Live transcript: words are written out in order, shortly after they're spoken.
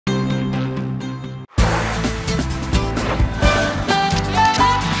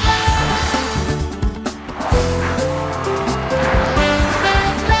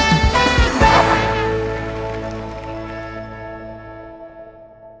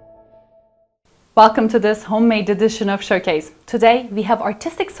Welcome to this homemade edition of Showcase. Today we have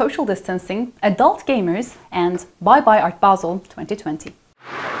artistic social distancing, adult gamers, and Bye Bye Art Basel 2020.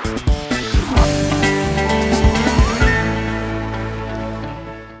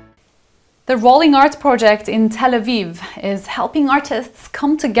 The Rolling Art project in Tel Aviv is helping artists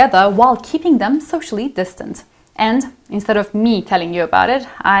come together while keeping them socially distant. And instead of me telling you about it,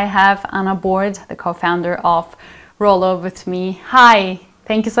 I have Anna Burd, the co-founder of Rollo, with me. Hi,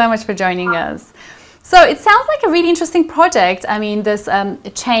 thank you so much for joining us. So it sounds like a really interesting project. I mean, this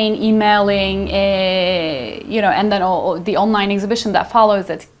chain emailing, and then the online exhibition that follows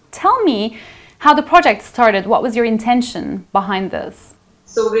it. Tell me how the project started. What was your intention behind this?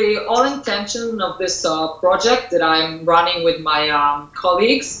 So the whole intention of this project that I'm running with my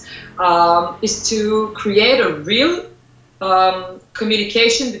colleagues is to create a real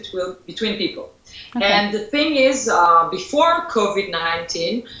communication between people. Okay. And the thing is, before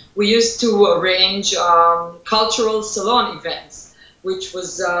COVID-19, we used to arrange cultural salon events, which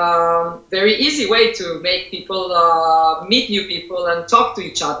was a very easy way to make people meet new people and talk to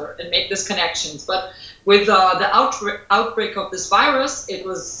each other and make these connections. But with the outbreak of this virus, it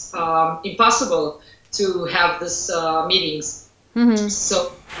was impossible to have these meetings. Mm-hmm.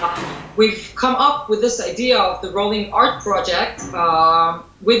 So we've come up with this idea of the Rolling Art project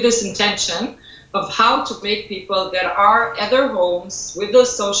with this intention of how to make people that are at their homes with the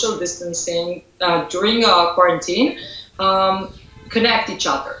social distancing during quarantine connect each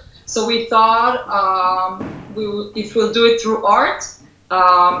other. So we thought if we'll do it through art,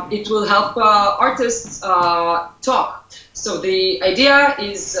 it will help artists talk. So the idea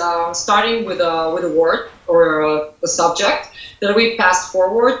is starting with a word or a subject that we pass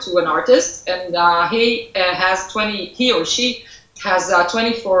forward to an artist, and he or she has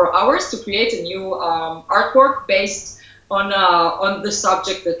 24 hours to create a new artwork based on the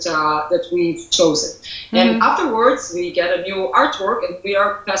subject that we've chosen. Mm-hmm. And afterwards, we get a new artwork, and we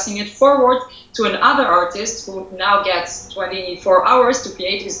are passing it forward to another artist who now gets 24 hours to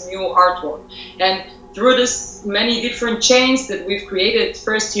create his new artwork. And through this many different chains that we've created,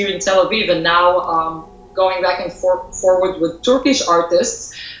 first here in Tel Aviv, and now going back and forward with Turkish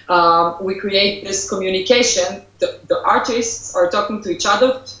artists, we create this communication. The artists are talking to each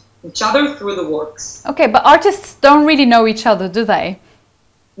other through the works. Okay, but artists don't really know each other, do they?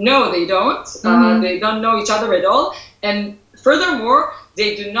 No, they don't. Mm-hmm. They don't know each other at all. And furthermore,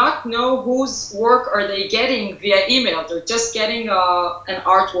 they do not know whose work are they getting via email. They're just getting an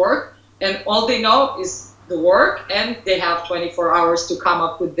artwork, and all they know is the work, and they have 24 hours to come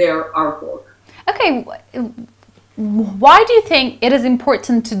up with their artwork. Okay. Why do you think it is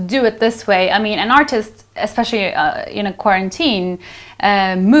important to do it this way? I mean, an artist, especially in a quarantine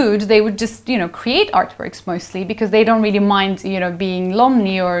mood, they would just, create artworks mostly because they don't really mind, being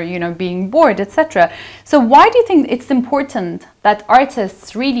lonely or, being bored, etc. So why do you think it's important that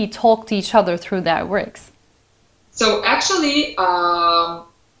artists really talk to each other through their works? So actually, I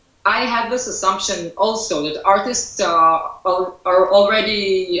had this assumption also that artists are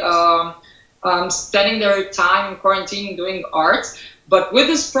already spending their time in quarantine doing art. But with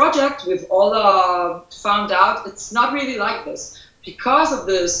this project, we've all found out it's not really like this. Because of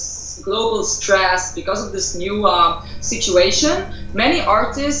this global stress, because of this new situation, many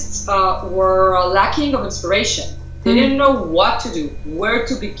artists were lacking of inspiration. They didn't know what to do, where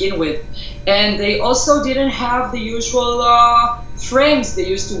to begin with. And they also didn't have the usual frames they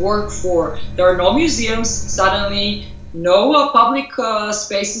used to work for. There are no museums suddenly, no public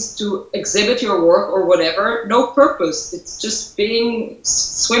spaces to exhibit your work or whatever, no purpose. It's just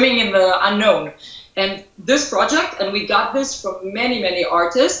swimming in the unknown. And this project, and we got this from many, many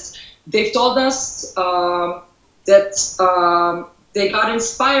artists, they've told us that they got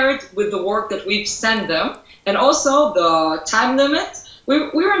inspired with the work that we've sent them. And also the time limit, we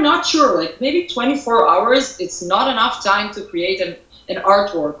were not sure, like maybe 24 hours, it's not enough time to create an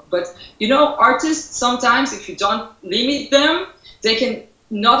artwork. But artists sometimes, if you don't limit them, they can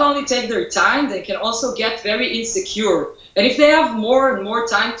not only take their time, they can also get very insecure. And if they have more and more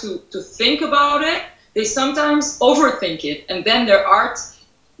time to think about it, they sometimes overthink it, and then their art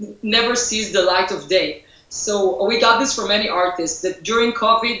never sees the light of day. So we got this from many artists that during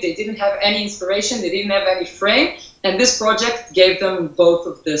COVID, they didn't have any inspiration, they didn't have any frame, and this project gave them both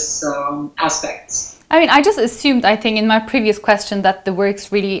of these aspects. I mean, I just assumed, I think, in my previous question that the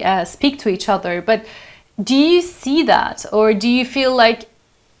works really speak to each other. But do you see that? Or do you feel like,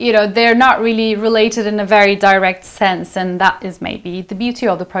 they're not really related in a very direct sense? And that is maybe the beauty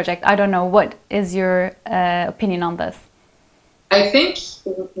of the project. I don't know. What is your opinion on this? I think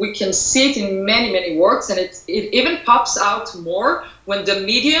we can see it in many, many works, and it even pops out more when the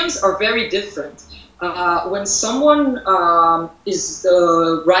mediums are very different. When someone is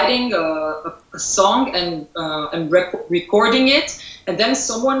writing a song and recording it, and then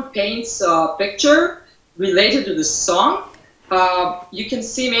someone paints a picture related to the song, you can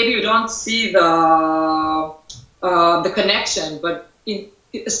see, maybe you don't see the connection, but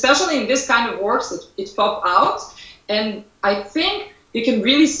especially in this kind of works, it pop out. And I think you can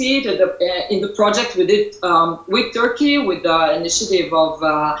really see it in the project we did with Turkey, with the initiative of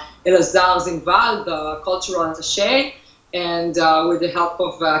Elazar Zinval, the cultural attaché, and with the help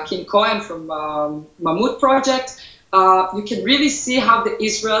of Kim Cohen from Mammoth Project. You can really see how the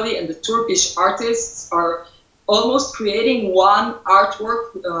Israeli and the Turkish artists are almost creating one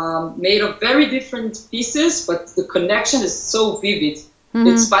artwork made of very different pieces, but the connection is so vivid. Mm-hmm.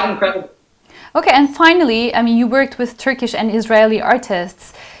 It's quite incredible. Okay, and finally, I mean, you worked with Turkish and Israeli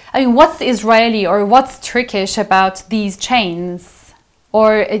artists. I mean, what's Israeli or what's Turkish about these chains?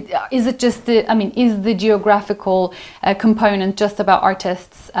 Or is it just the, I mean, is the geographical component just about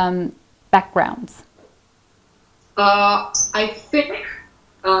artists' backgrounds? I think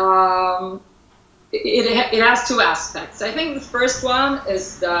it has two aspects. I think the first one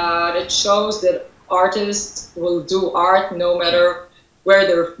is that it shows that artists will do art no matter where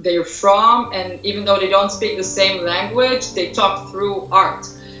they're from, and even though they don't speak the same language, they talk through art.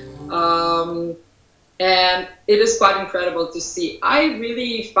 And it is quite incredible to see. I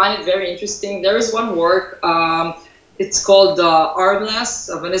really find it very interesting. There is one work, it's called Armless,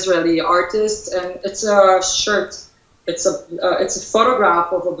 of an Israeli artist, and it's a shirt. It's a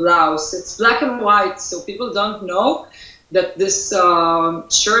photograph of a blouse. It's black and white, so people don't know that this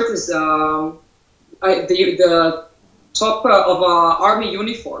shirt is the top of an army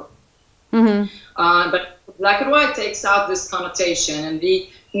uniform. Mm-hmm. But black and white takes out this connotation. And the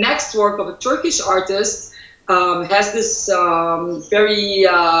next work of a Turkish artist has this very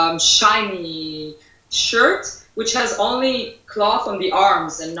shiny shirt, which has only cloth on the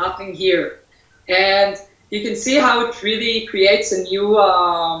arms and nothing here. And you can see how it really creates a new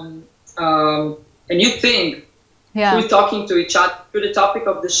thing. Yeah. Through talking to each other, through the topic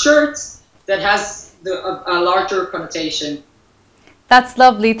of the shirts that has a larger connotation. That's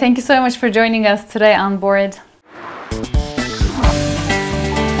lovely. Thank you so much for joining us today on Burd.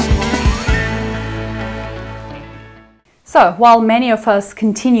 So, while many of us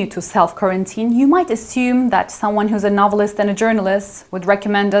continue to self-quarantine, you might assume that someone who's a novelist and a journalist would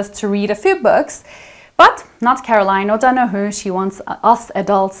recommend us to read a few books, but not Caroline O'Donoghue. She wants us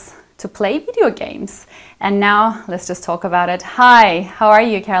adults to play video games. And now let's just talk about it. Hi, how are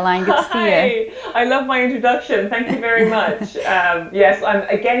you, Caroline? Good to see you. Hi, I love my introduction. Thank you very much. Yes, I'm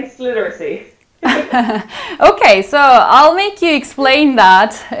against literacy. Okay, so I'll make you explain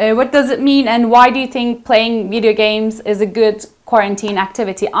that. What does it mean, and why do you think playing video games is a good quarantine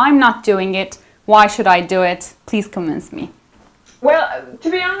activity? I'm not doing it. Why should I do it? Please convince me. Well,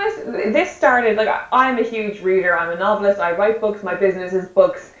 to be honest, this started, like, I'm a huge reader. I'm a novelist. I write books. My business is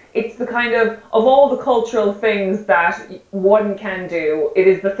books. It's the kind of all the cultural things that one can do, it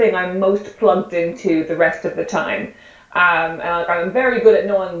is the thing I'm most plugged into the rest of the time. And I'm very good at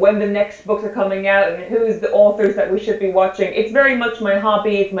knowing when the next books are coming out and who's the authors that we should be watching. It's very much my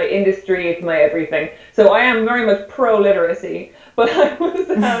hobby, it's my industry, it's my everything. So I am very much pro-literacy. But I was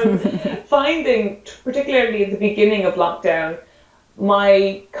finding, particularly at the beginning of lockdown,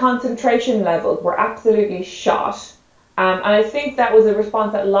 my concentration levels were absolutely shot. And I think that was a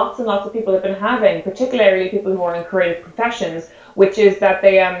response that lots and lots of people have been having, particularly people who are in creative professions, which is that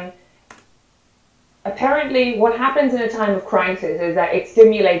they apparently what happens in a time of crisis is that it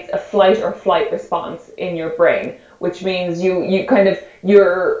stimulates a flight or flight response in your brain, which means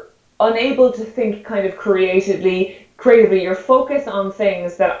you're unable to think kind of creatively. Your focus on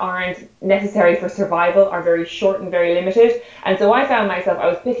things that aren't necessary for survival are very short and very limited. And so I found myself, I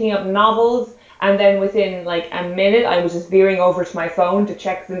was picking up novels, and then within like a minute, I was just veering over to my phone to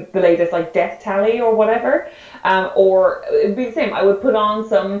check the latest like death tally or whatever. Or it would be the same. I would put on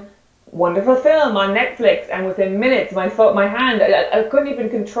some wonderful film on Netflix, and within minutes, my hand, I couldn't even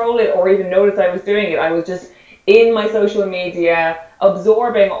control it or even notice I was doing it. I was just in my social media,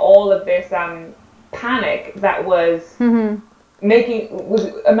 absorbing all of this panic that was was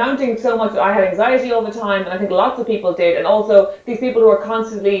amounting so much. I had anxiety all the time, and I think lots of people did. And also these people who are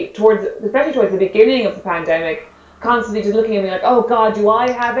constantly especially towards the beginning of the pandemic, constantly just looking at me like, oh God, do I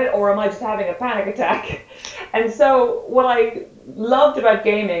have it, or am I just having a panic attack? And so what I loved about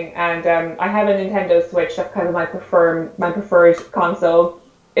gaming, and I have a Nintendo Switch, that's kind of my preferred console,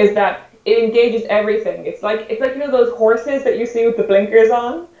 is that it engages everything. It's like you know those horses that you see with the blinkers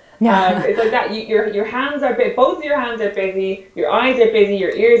on. Yeah. It's like that. Your hands are both of your hands are busy. Your eyes are busy.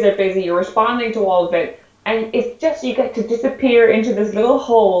 Your ears are busy. You're responding to all of it, and it's just you get to disappear into this little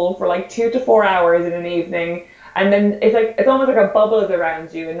hole for like 2 to 4 hours in an evening, and then it's almost like a bubble is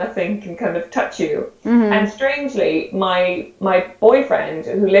around you, and nothing can kind of touch you. And strangely, my boyfriend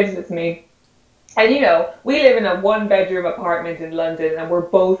who lives with me. And you know, we live in a 1-bedroom apartment in London and we're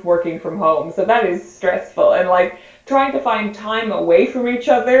both working from home. So that is stressful. And like trying to find time away from each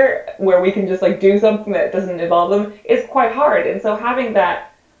other where we can just like do something that doesn't involve them is quite hard. And so having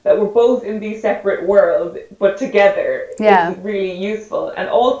that we're both in these separate worlds but together is really useful. And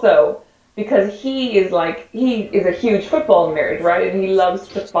also because he is a huge football nerd, right? And he loves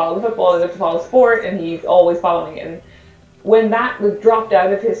to follow football, he loves to follow sport, and he's always following it. And when that was dropped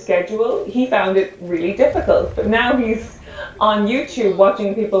out of his schedule, he found it really difficult. But now he's on YouTube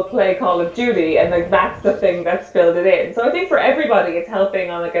watching people play Call of Duty, and like that's the thing that's filled it in. So I think for everybody, it's helping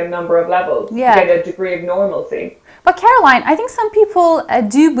on like a number of levels to get a degree of normalcy. But Caroline, I think some people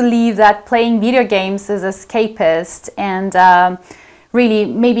do believe that playing video games is escapist, and really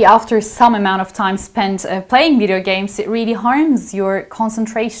maybe after some amount of time spent playing video games, it really harms your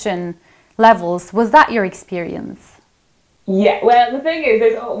concentration levels. Was that your experience? Yeah, well, the thing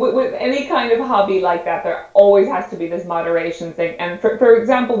is, with any kind of hobby like that, there always has to be this moderation thing. And for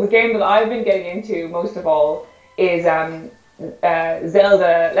example, the game that I've been getting into most of all is Zelda,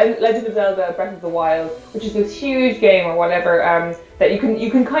 Legend of Zelda: Breath of the Wild, which is this huge game or whatever that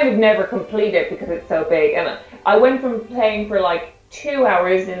you can kind of never complete it because it's so big. And I went from playing for like 2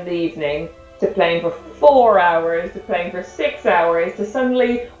 hours in the evening to playing for 4 hours, to playing for 6 hours, to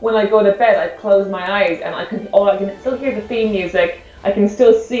suddenly when I go to bed I close my eyes and I can still hear the theme music, I can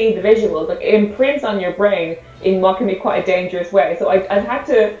still see the visuals. Like it imprints on your brain in what can be quite a dangerous way. So I've had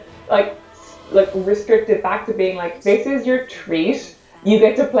to like restrict it back to being like, this is your treat. You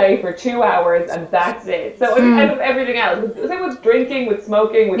get to play for 2 hours and that's it. So and with everything else, same with drinking, with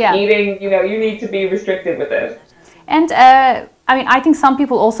smoking, with eating, you know, you need to be restricted with it. And I mean, I think some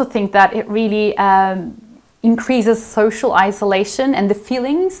people also think that it really increases social isolation and the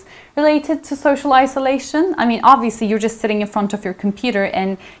feelings related to social isolation. I mean, obviously, you're just sitting in front of your computer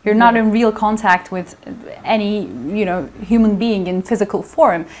and you're not in real contact with any, you know, human being in physical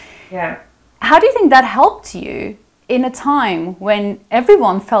form. Yeah. How do you think that helped you in a time when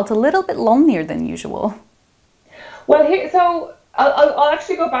everyone felt a little bit lonelier than usual? Well, so I'll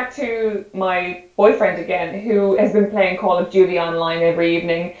actually go back to my boyfriend again, who has been playing Call of Duty online every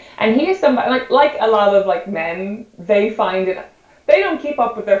evening, and he is somebody like a lot of like men. They find it. They don't keep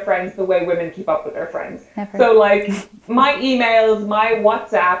up with their friends the way women keep up with their friends. Never. So like my emails, my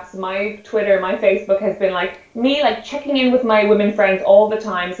WhatsApps, my Twitter, my Facebook has been like me like checking in with my women friends all the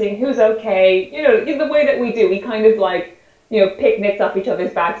time, seeing who's okay. You know, the way that we do. We kind of like, you know, pick nits off each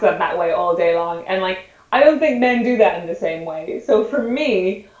other's backs that way all day long, and like. I don't think men do that in the same way. So for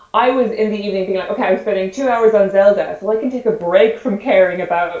me, I was in the evening being like, okay, I'm spending 2 hours on Zelda, so I can take a break from caring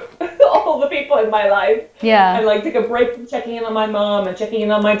about all the people in my life. Yeah. And like take a break from checking in on my mom and checking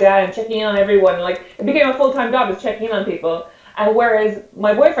in on my dad and checking in on everyone. And, like it became a full-time job, is checking in on people. And whereas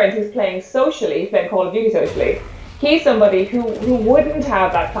my boyfriend, who's playing socially, playing Call of Duty socially, he's somebody who wouldn't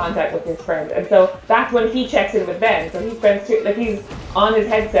have that contact with his friends, and so that's when he checks in with them. So he spends he's on his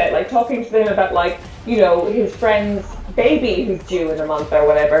headset, like talking to them about like, you know, his friend's baby who's due in a month or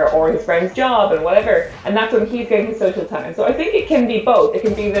whatever, or his friend's job and whatever, and that's when he's getting his social time. So I think it can be both. It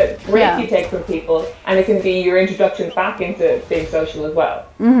can be the break you take from people, and it can be your introduction back into being social as well.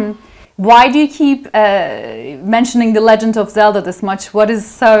 Mm-hmm. Why do you keep mentioning The Legend of Zelda this much? What is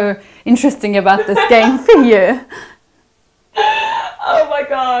so interesting about this game for you? Oh my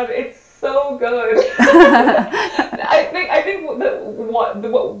god, it's so good. I think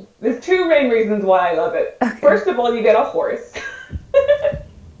there's two main reasons why I love it. Okay. First of all, you get a horse.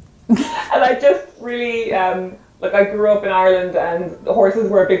 And I just really, like I grew up in Ireland and horses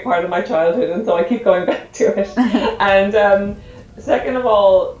were a big part of my childhood, and so I keep going back to it. And second of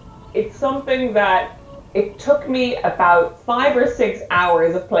all, it's something that it took me about 5 or 6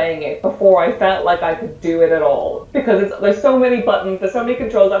 hours of playing it before I felt like I could do it at all. Because there's so many buttons, there's so many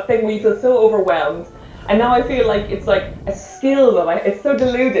controls, that thing where you feel so overwhelmed. And now I feel like it's like a skill that it's so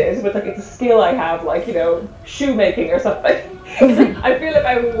diluted, but like it's a skill I have, like, you know, shoemaking or something. I feel like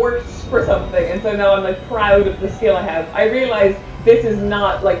I worked for something, and so now I'm like proud of the skill I have. I realize this is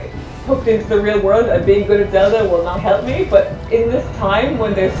not like hooked into the real world, and being good at Zelda will not help me, but in this time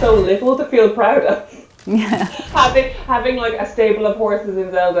when there's so little to feel proud of, having like a stable of horses in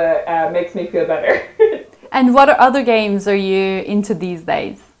Zelda makes me feel better. And what other games are you into these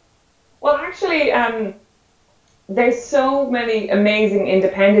days? Well, actually, there's so many amazing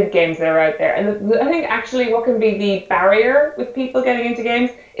independent games that are out there. And I think actually what can be the barrier with people getting into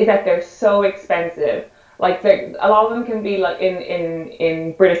games is that they're so expensive. Like a lot of them can be like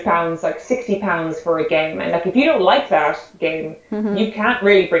in British pounds, like £60 for a game. And like if you don't like that game, you can't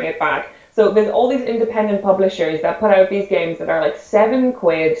really bring it back. So there's all these independent publishers that put out these games that are like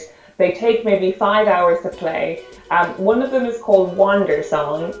 £7. They take maybe 5 hours to play. One of them is called Wander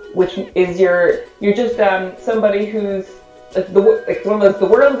Song, which is you're just somebody who's it's one of those, the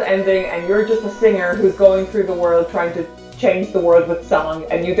world's ending and you're just a singer who's going through the world trying to change the world with song,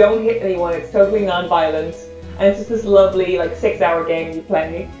 and you don't hit anyone. It's totally non-violent, and it's just this lovely like 6-hour game you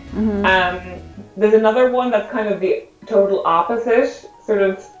play. There's another one that's kind of the total opposite sort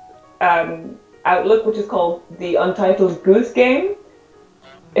of outlook, which is called the Untitled Goose Game.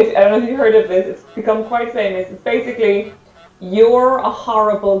 I don't know if you've heard of this. It's become quite famous. It's basically you're a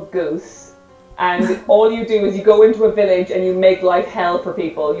horrible goose, and all you do is you go into a village and you make life hell for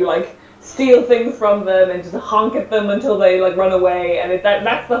people. You like steal things from them and just honk at them until they like run away, and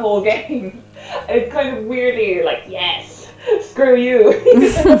that's the whole game. And it's kind of weirdly like, yes, screw you.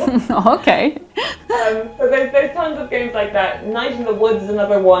 Okay. So there's tons of games like that. Night in the Woods is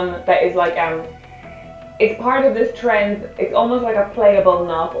another one that is like it's part of this trend. It's almost like a playable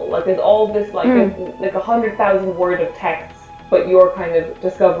novel. Like there's all this like there's like 100,000 word of text, but you're kind of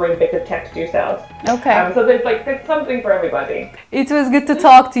discovering bits of text yourself. Okay. So there's something for everybody. It was good to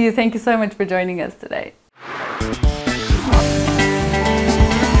talk to you. Thank you so much for joining us today.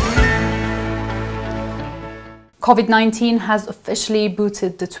 COVID-19 has officially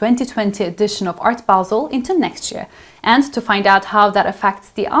booted the 2020 edition of Art Basel into next year. And to find out how that affects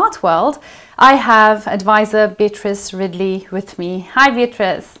the art world, I have advisor Beatrice Ridley with me. Hi,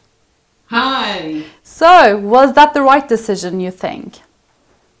 Beatrice. Hi. So, was that the right decision, you think?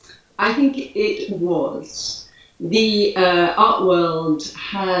 I think it was. The art world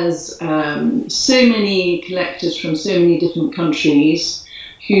has so many collectors from so many different countries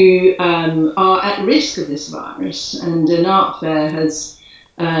who are at risk of this virus, and an art fair has,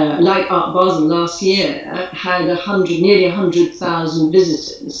 like Art Basel last year, had nearly 100,000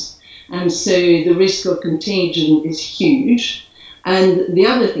 visitors, and so the risk of contagion is huge. And the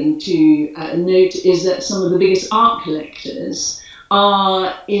other thing to note is that some of the biggest art collectors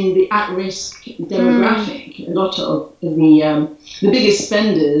are in the at-risk demographic. A lot of the biggest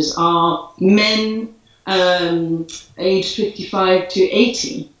spenders are men aged 55 to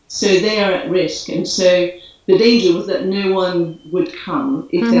 80, so they are at risk, and so the danger was that no one would come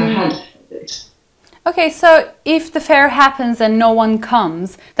if they had it. Okay, so if the fair happens and no one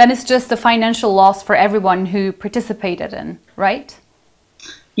comes, then it's just a financial loss for everyone who participated in, right?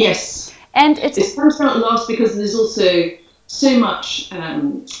 Yes. And it's not a loss because there's also so much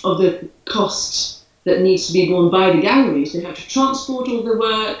of the cost that needs to be borne by the galleries. They have to transport all the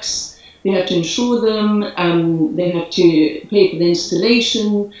works, they have to insure them, they have to pay for the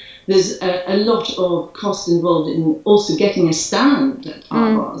installation. There's a lot of cost involved in also getting a stand at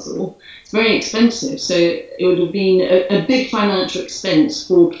Art Basel. It's very expensive, so it would have been a big financial expense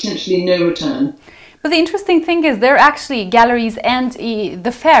for potentially no return. But the interesting thing is they're actually galleries and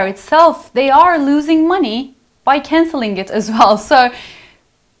the fair itself, they are losing money by cancelling it as well. So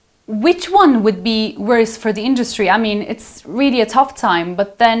which one would be worse for the industry? I mean, it's really a tough time,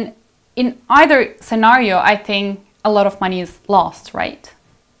 but then in either scenario, I think a lot of money is lost, right?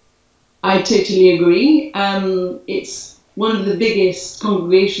 I totally agree. It's one of the biggest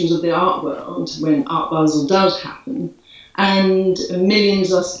congregations of the art world when Art Basel does happen, and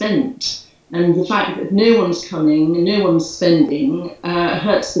millions are spent. And the fact that no one's coming and no one's spending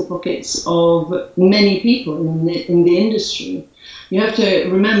hurts the pockets of many people in the industry. You have to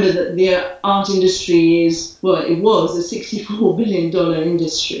remember that the art industry is, well, it was a $64 billion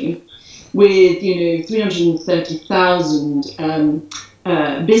industry with, 330,000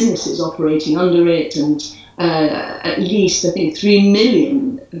 businesses operating under it, and at least, I think, 3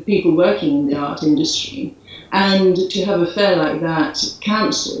 million people working in the art industry. And to have a fair like that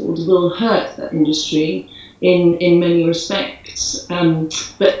cancelled will hurt that industry in many respects.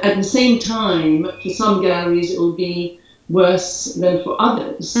 But at the same time, for some galleries, it will be worse than for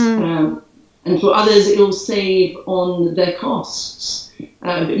others. And for others, it will save on their costs.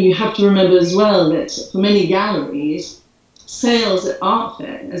 But you have to remember as well that for many galleries, sales at art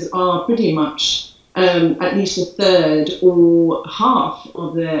fairs are pretty much at least a third or half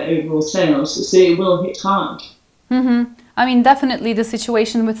of their overall sales, so it will hit hard. I mean, definitely the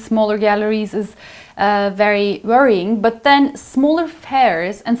situation with smaller galleries is very worrying, but then smaller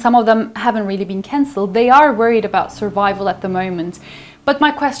fairs, and some of them haven't really been cancelled, they are worried about survival at the moment. But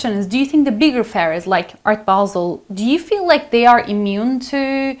my question is, do you think the bigger fairs like Art Basel, do you feel like they are immune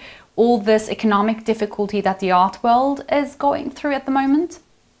to all this economic difficulty that the art world is going through at the moment?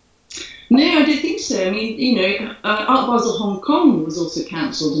 No, I don't think so. I mean, you know, Art Basel Hong Kong was also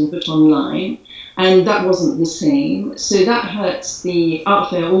cancelled and put online, and that wasn't the same. So that hurts the art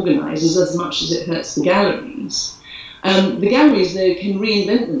fair organisers as much as it hurts the galleries. The galleries, though, can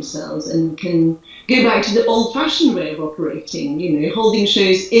reinvent themselves and can go back to the old-fashioned way of operating, you know, holding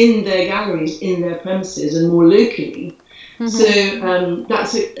shows in their galleries, in their premises, and more locally. So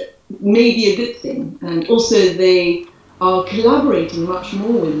that's maybe a good thing. And also they are collaborating much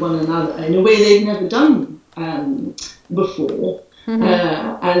more with one another in a way they've never done before,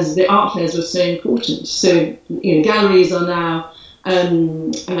 as the art fairs were so important. So, you know, galleries are now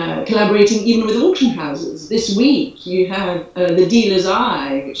collaborating even with auction houses. This week you have the Dealer's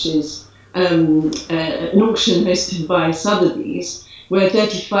Eye, which is an auction hosted by Sotheby's, where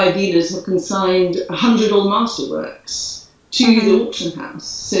 35 dealers have consigned 100 old masterworks to the auction house.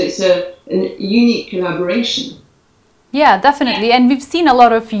 So it's a unique collaboration. Yeah, definitely. And we've seen a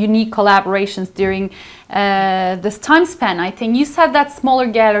lot of unique collaborations during this time span. I think you said that smaller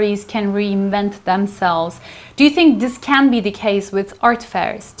galleries can reinvent themselves. Do you think this can be the case with art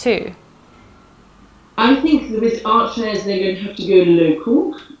fairs too? I think that with art fairs, they're going to have to go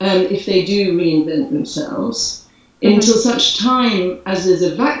local if they do reinvent themselves. Until such time as there's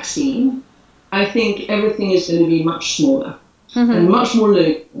a vaccine, I think everything is going to be much smaller and much more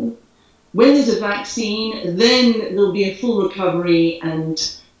local. When there's a vaccine, then there'll be a full recovery and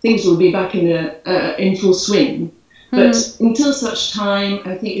things will be back in full swing. But until such time,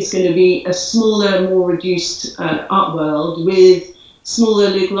 I think it's going to be a smaller, more reduced art world with smaller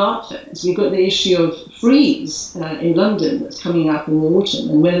local art fairs. We've got the issue of Frieze in London that's coming up in the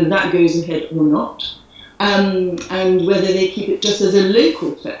autumn, and whether that goes ahead or not, and whether they keep it just as a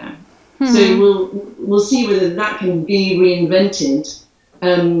local fair. So we'll see whether that can be reinvented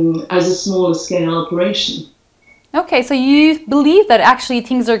as a smaller scale operation. Okay, so you believe that actually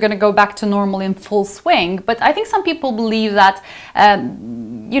things are going to go back to normal in full swing, but I think some people believe that,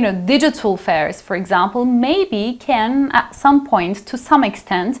 you know, digital fairs, for example, maybe can at some point, to some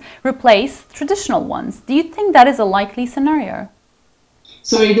extent, replace traditional ones. Do you think that is a likely scenario?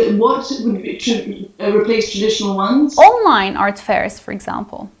 Sorry, what would replace traditional ones? Online art fairs, for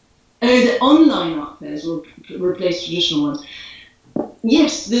example. Oh, the online art fairs will replace traditional ones.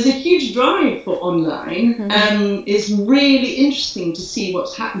 Yes, there's a huge drive for online. It's really interesting to see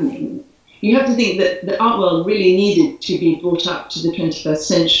what's happening. You have to think that the art world really needed to be brought up to the 21st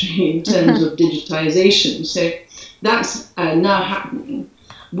century in terms of digitization. So that's now happening.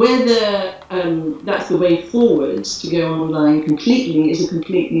 Whether that's the way forward to go online completely is a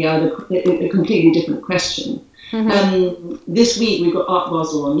completely different question. This week we've got Art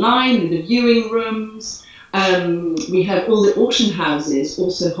Basel online with the viewing rooms. We have all the auction houses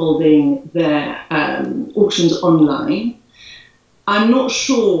also holding their auctions online. I'm not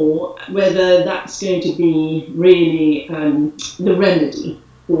sure whether that's going to be really the remedy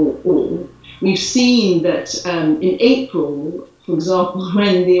for all. We've seen that in April, for example,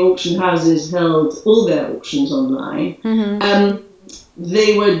 when the auction houses held all their auctions online,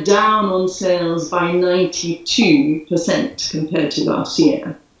 they were down on sales by 92% compared to last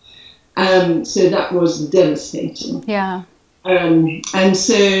year. So that was devastating. Yeah. And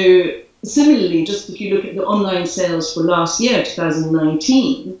so similarly, just if you look at the online sales for last year,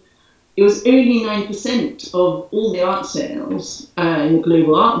 2019, it was only 9% of all the art sales in the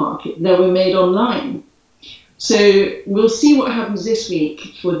global art market that were made online. So we'll see what happens this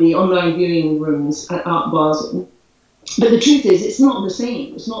week for the online viewing rooms at Art Basel. But the truth is, it's not the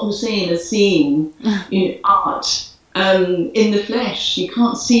same. It's not the same as seeing art in the flesh. You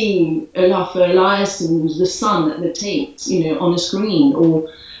can't see Olafur Eliasson's The Sun at the Tate, on a screen, or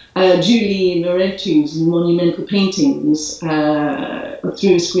Julie Loretu's monumental paintings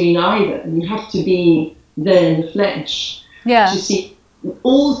through a screen either. And you have to be there in the flesh to see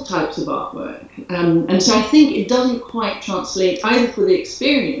all types of artwork. And so I think it doesn't quite translate either for the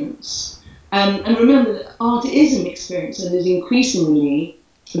experience. And remember that art is an experience and is increasingly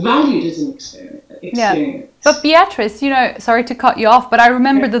valued as an experience. Yeah. But Beatrice, sorry to cut you off, but I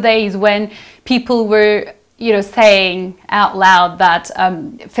remember the days when people were, saying out loud that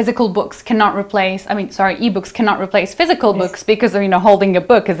physical books cannot replace, ebooks cannot replace physical books because, holding a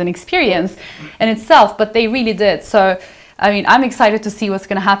book is an experience in itself, but they really did. So, I'm excited to see what's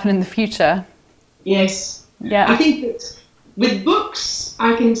going to happen in the future. Yes. Yeah. I think that With books,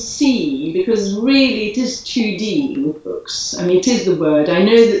 I can see, because really it is 2D with books. I mean, it is the word. I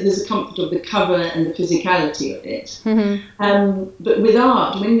know that there's a comfort of the cover and the physicality of it. But with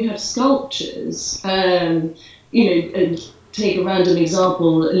art, when you have sculptures, take a random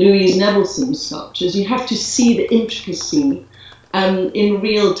example, Louise Nevelson's sculptures, you have to see the intricacy in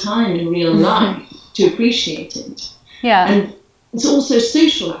real time, in real life, to appreciate it. Yeah. And it's also a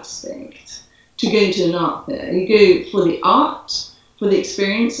social aspect to go to an art fair. You go for the art, for the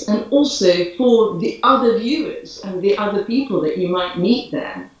experience, and also for the other viewers and the other people that you might meet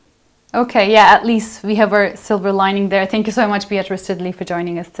there. Okay, yeah, at least we have our silver lining there. Thank you so much, Beatrice Ridley, for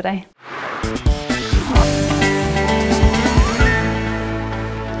joining us today.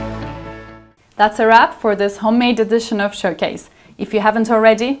 That's a wrap for this homemade edition of Showcase. If you haven't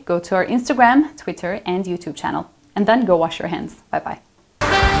already, go to our Instagram, Twitter, and YouTube channel. And then go wash your hands. Bye-bye.